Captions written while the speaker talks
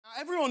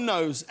everyone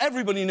knows,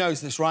 everybody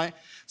knows this, right?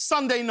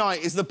 Sunday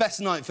night is the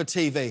best night for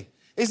TV,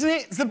 isn't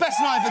it? It's the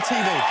best night for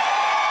TV.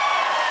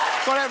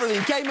 Got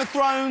everything. Game of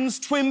Thrones,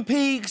 Twin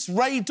Peaks,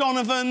 Ray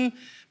Donovan,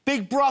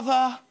 Big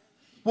Brother,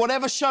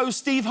 whatever show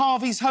Steve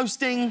Harvey's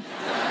hosting.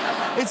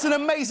 It's an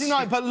amazing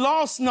night, but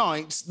last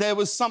night there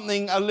was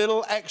something a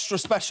little extra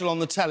special on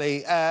the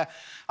telly. I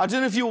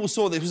don't know if you all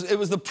saw this. It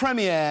was the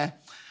premiere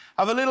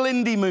of a little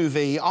indie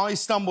movie I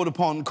stumbled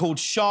upon called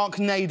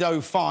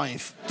Sharknado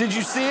 5. Did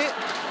you see it?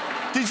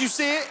 Did you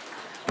see it?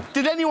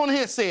 Did anyone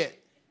here see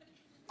it?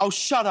 Oh,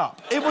 shut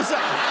up. It was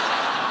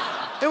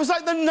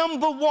like the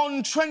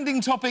 #1 trending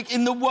topic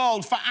in the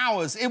world for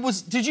hours. It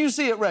was... Did you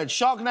see it, Reg?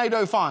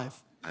 Sharknado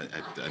 5?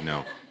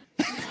 No.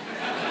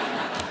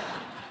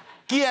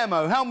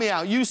 Guillermo, help me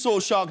out. You saw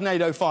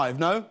Sharknado 5,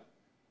 no?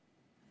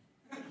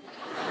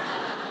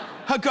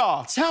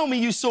 Hagar, tell me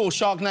you saw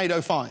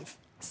Sharknado 5.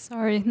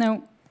 Sorry,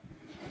 no.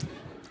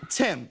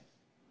 Tim,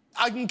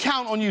 I can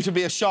count on you to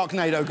be a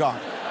Sharknado guy.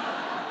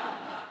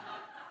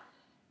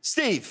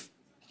 Steve,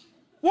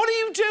 what do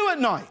you do at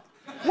night?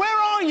 Where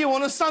are you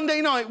on a Sunday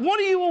night? What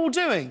are you all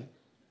doing?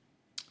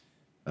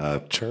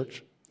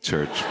 Church.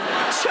 Church?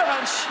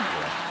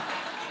 Yeah.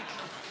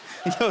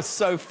 You're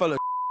so full of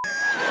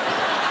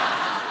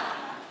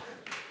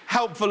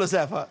helpful as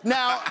ever.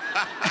 Now...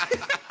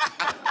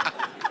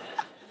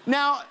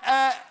 Now,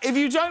 if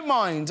you don't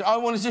mind, I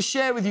wanted to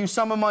share with you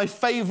some of my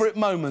favourite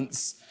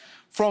moments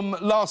from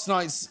last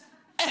night's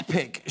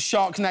epic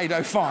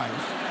Sharknado 5.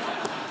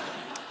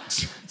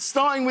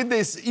 Starting with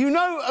this, you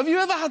know, have you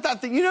ever had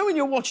that thing? You know when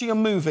you're watching a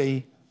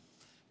movie,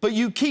 but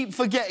you keep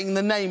forgetting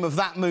the name of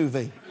that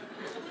movie?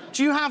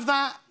 Do you have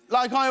that?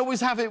 Like, I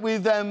always have it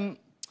with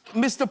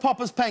Mr.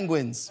 Popper's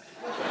Penguins.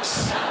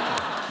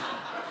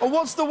 Or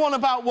what's the one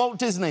about Walt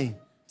Disney?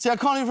 See, I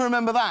can't even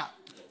remember that.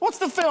 What's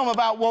the film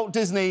about Walt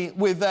Disney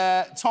with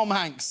Tom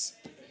Hanks?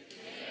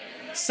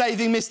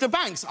 Saving Mr.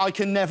 Banks. I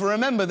can never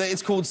remember that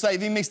it's called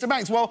Saving Mr.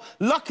 Banks. Well,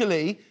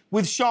 luckily,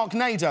 with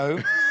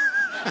Sharknado...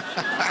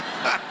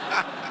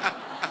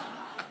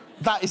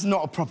 that is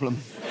not a problem.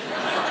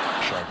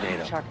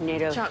 Sharknado.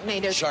 Sharknado.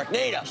 Sharknado.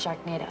 Sharknado.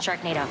 Sharknado.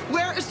 Sharknado.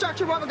 Where is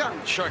Dr. Wobbegong?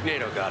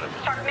 Sharknado got him.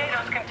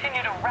 Sharknadoes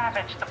continue to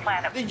ravage the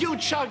planet. The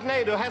huge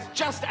Sharknado has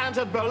just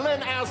entered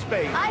Berlin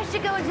airspace. I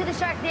should go into the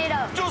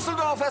Sharknado.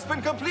 Dusseldorf has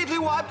been completely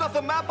wiped off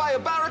the map by a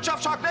barrage of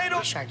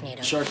Sharknado. Sharknado.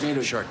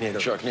 Sharknado. Sharknado.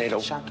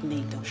 Sharknado.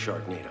 Sharknado.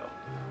 Sharknado.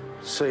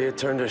 So you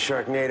turned a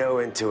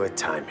Sharknado into a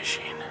time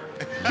machine.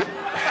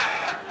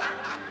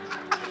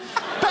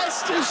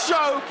 Best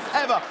show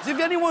ever. If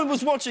anyone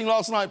was watching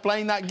last night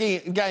playing that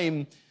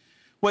game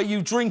where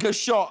you drink a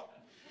shot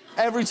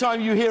every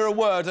time you hear a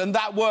word and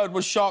that word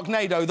was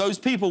Sharknado, those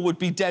people would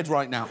be dead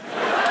right now.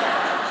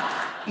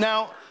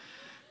 Now,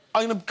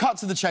 I'm going to cut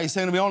to the chase.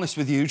 I'm going to be honest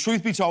with you.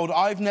 Truth be told,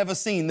 I've never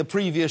seen the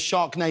previous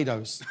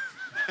Sharknados.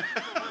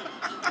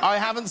 I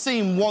haven't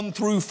seen 1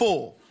 through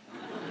 4.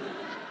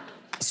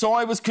 So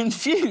I was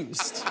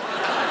confused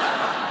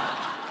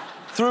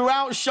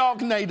throughout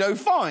Sharknado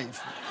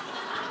 5.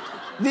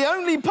 The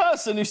only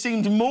person who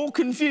seemed more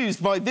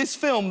confused by this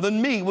film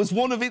than me was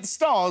one of its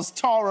stars,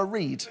 Tara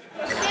Reid. Sid,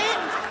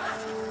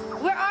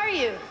 where are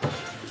you?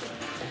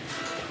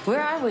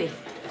 Where are we?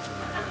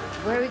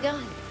 Where are we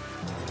going?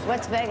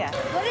 What's Vega?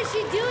 What is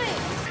she doing?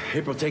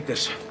 April, take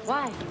this.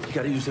 Why? You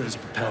gotta use that as a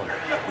propeller.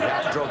 We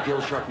have to draw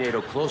Gil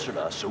Sharknado closer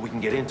to us so we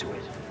can get into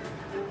it.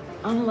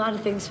 I'm a lot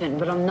of things, Finn,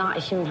 but I'm not a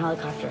human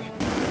helicopter.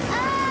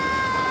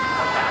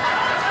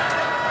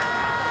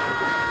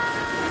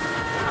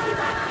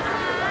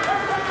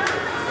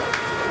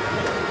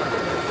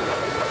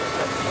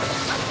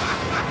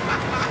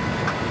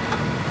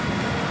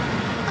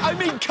 I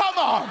mean, come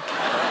on!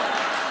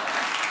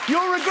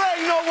 You're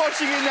regretting not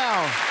watching it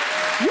now.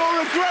 You're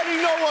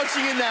regretting not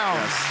watching it now.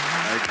 Yes,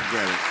 I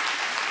regret it.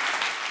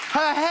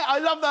 Her hair, I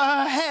love that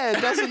her hair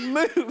doesn't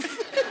move.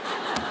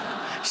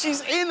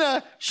 She's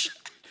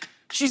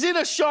in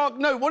a shark...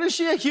 No, what is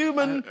she, a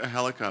human... A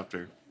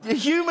helicopter. A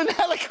human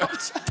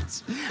helicopter.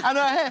 And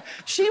her hair...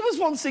 She was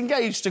once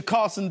engaged to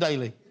Carson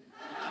Daly.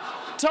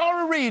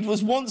 Tara Reid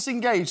was once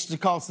engaged to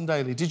Carson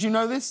Daly. Did you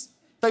know this?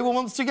 They were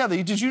once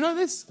together. Did you know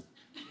this?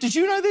 Did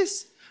you know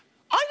this?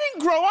 I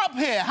didn't grow up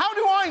here. How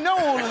do I know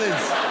all of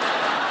this?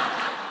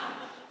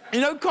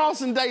 You know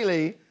Carson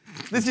Daly?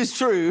 This is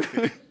true.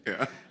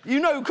 Yeah. You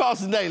know who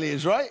Carson Daly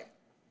is, right?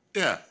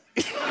 Yeah.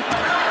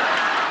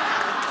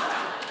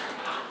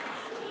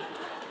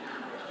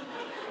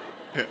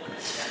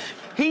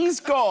 He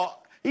used to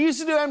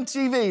do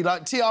MTV,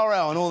 like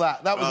TRL and all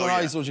that. That was when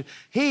I saw you.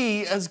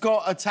 He has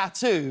got a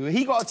tattoo.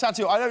 He got a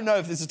tattoo. I don't know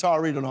if this is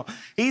Tara Reid or not.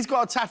 He's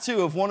got a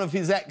tattoo of one of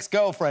his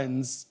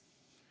ex-girlfriends,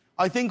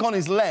 I think on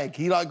his leg.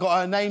 He, like,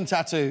 got her name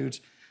tattooed,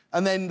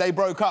 and then they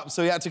broke up,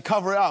 so he had to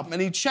cover it up.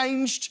 And he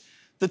changed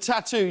the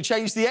tattoo,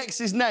 changed the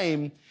ex's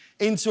name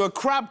into a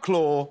crab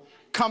claw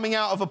coming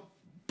out of a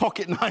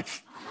pocket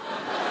knife.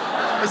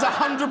 It's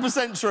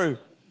 100% true.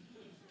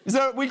 Is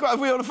there... have we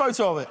got a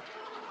photo of it?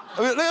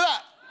 Look at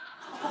that.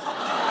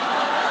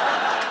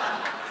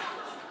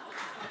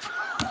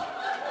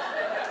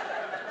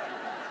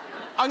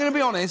 I'm going to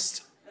be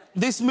honest.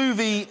 this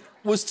movie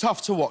was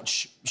tough to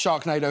watch,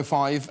 Sharknado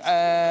 5.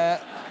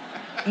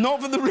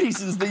 Not for the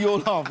reasons that you're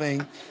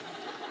laughing.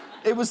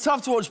 It was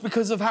tough to watch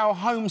because of how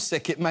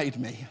homesick it made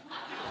me.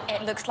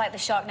 It looks like the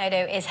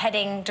Sharknado is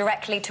heading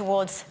directly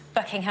towards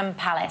Buckingham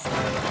Palace.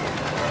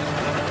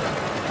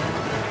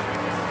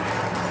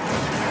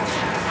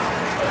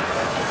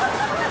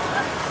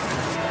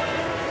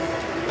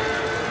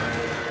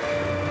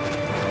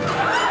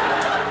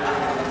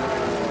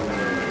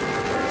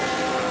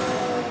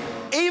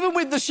 Even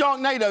with the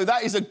Sharknado,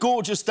 that is a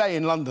gorgeous day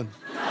in London.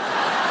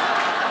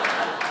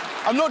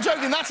 I'm not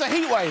joking, that's a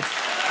heat wave.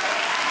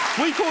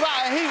 We call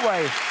that a heat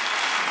wave.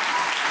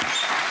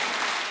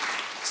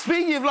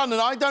 Speaking of London,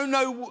 I don't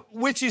know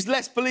which is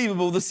less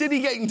believable, the city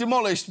getting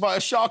demolished by a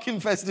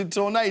shark-infested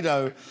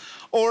tornado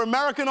or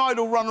American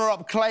Idol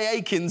runner-up Clay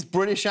Aiken's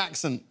British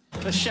accent.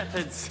 The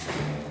shepherds.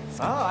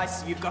 Oh, I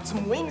see you've got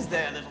some wings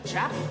there, little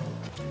chap.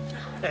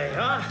 There you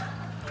are.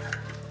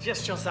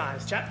 Just your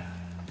size, chap.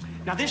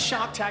 Now, this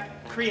shark tank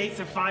creates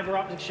a fiber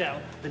optic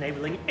shell,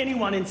 enabling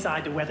anyone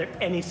inside to weather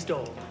any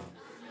storm.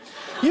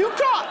 You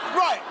can't...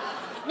 Right,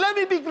 let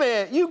me be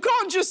clear. You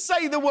can't just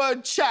say the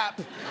word chap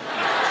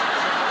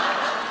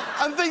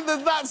and think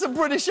that that's a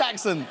British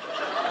accent.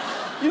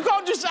 You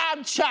can't just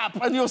add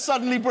chap and you're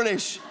suddenly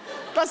British.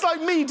 That's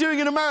like me doing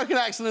an American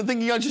accent and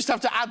thinking I just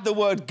have to add the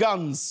word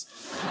guns.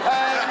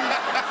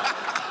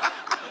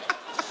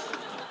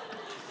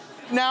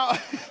 Now,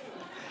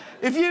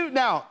 if you...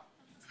 Now,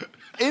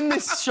 in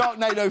this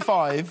Sharknado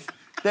 5,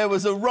 there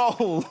was a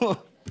role...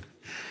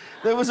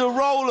 there was a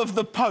role of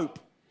the Pope.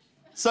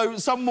 So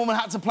some woman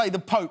had to play the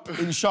Pope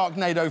in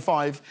Sharknado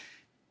 5.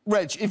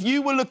 Reg, if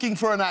you were looking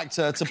for an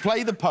actor to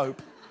play the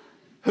Pope,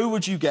 who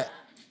would you get?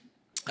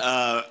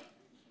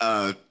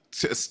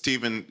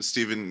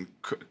 Stephen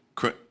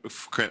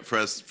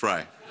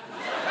Fry.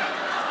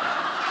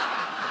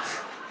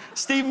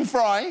 Stephen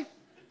Fry,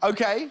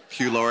 OK.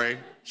 Hugh Laurie.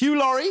 Hugh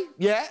Laurie,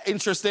 yeah,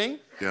 interesting.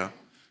 Yeah.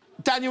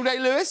 Daniel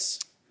Day-Lewis?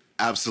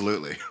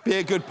 Absolutely. Be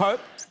a good Pope.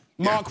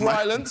 Mark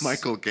Rylance.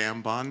 Michael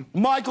Gambon.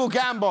 Michael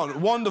Gambon,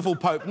 wonderful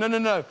Pope.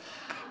 No.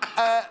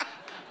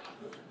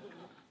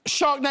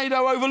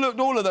 Sharknado overlooked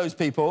all of those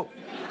people.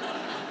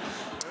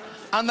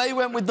 And they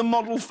went with the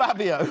model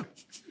Fabio.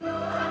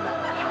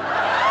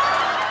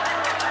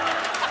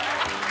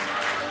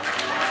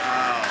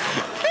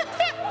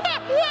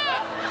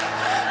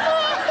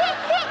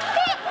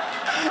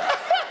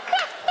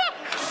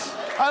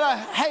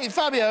 Hey,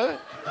 Fabio.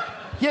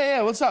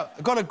 Yeah, what's up?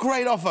 I got a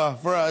great offer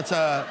for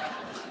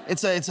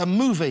it's a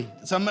movie.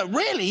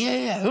 Really?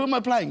 Yeah. Who am I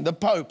playing? The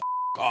Pope.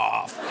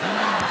 Off.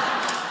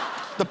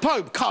 The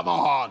Pope, come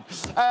on.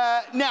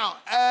 Now,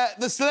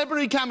 the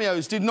celebrity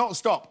cameos did not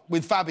stop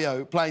with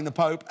Fabio playing the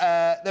Pope.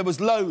 There was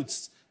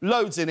loads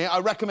in it. I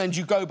recommend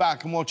you go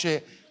back and watch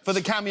it for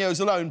the cameos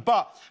alone.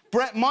 But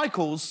Bret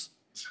Michaels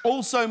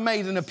also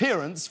made an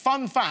appearance.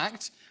 Fun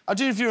fact, I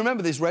don't know if you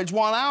remember this, Reg,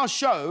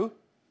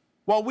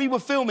 while we were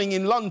filming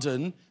in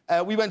London,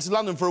 we went to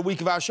London for a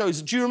week of our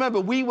shows. Do you remember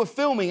we were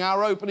filming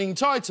our opening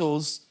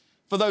titles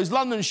for those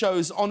London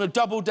shows on a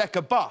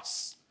double-decker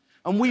bus?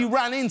 And we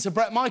ran into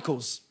Bret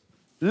Michaels,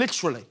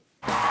 literally.